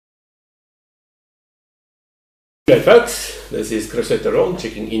Hey folks, this is Chris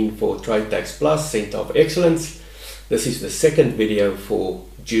checking in for TradeTaxPlus, Center of Excellence. This is the second video for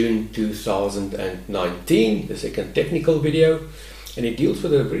June 2019, the second technical video, and it deals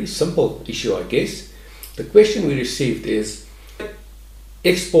with a very simple issue, I guess. The question we received is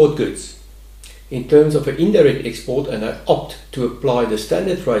export goods in terms of an indirect export, and I opt to apply the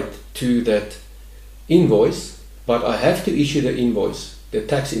standard rate to that invoice, but I have to issue the invoice, the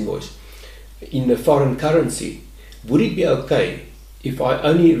tax invoice, in the foreign currency. Would it be okay if I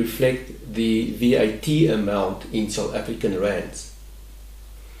only reflect the VAT amount in South African rands?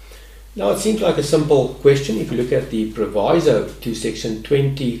 Now, it seems like a simple question. If you look at the proviso to section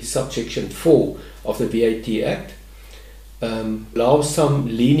 20 subsection 4 of the VAT Act, allows some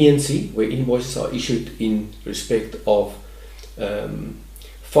leniency where invoices are issued in respect of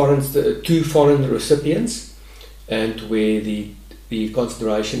two foreign recipients, and where the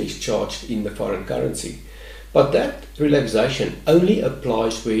consideration is charged in the foreign currency. But that relaxation only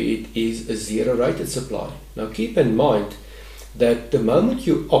applies where it is a zero rated supply. Now keep in mind that the moment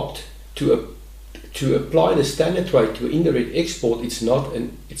you opt to apply the standard rate to indirect export, it's not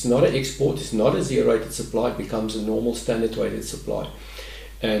an export, it's not a zero rated supply, it becomes a normal standard rated supply.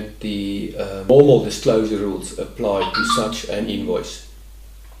 And the normal disclosure rules apply to such an invoice.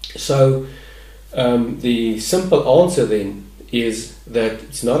 So the simple answer then is that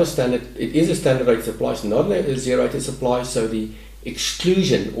it is a standard rate supply, it's not a zero rated supply, so the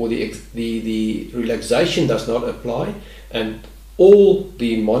exclusion or the relaxation does not apply, and all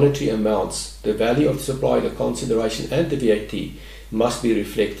the monetary amounts, the value of the supply, the consideration and the VAT must be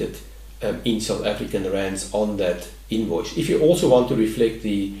reflected in South African rands on that invoice. If you also want to reflect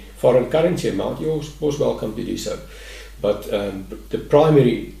the foreign currency amount, you're of course welcome to do so, but the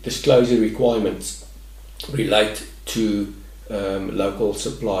primary disclosure requirements relate to local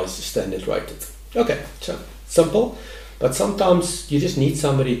supplies standard rated. Okay, so simple, but sometimes you just need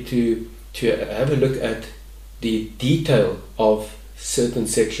somebody to have a look at the detail of certain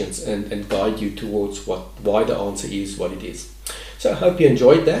sections and guide you towards why the answer is what it is. So I hope you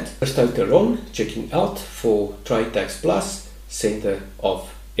enjoyed that. Chris checking out for TradeTaxPlus, Center of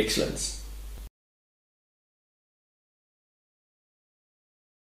Excellence.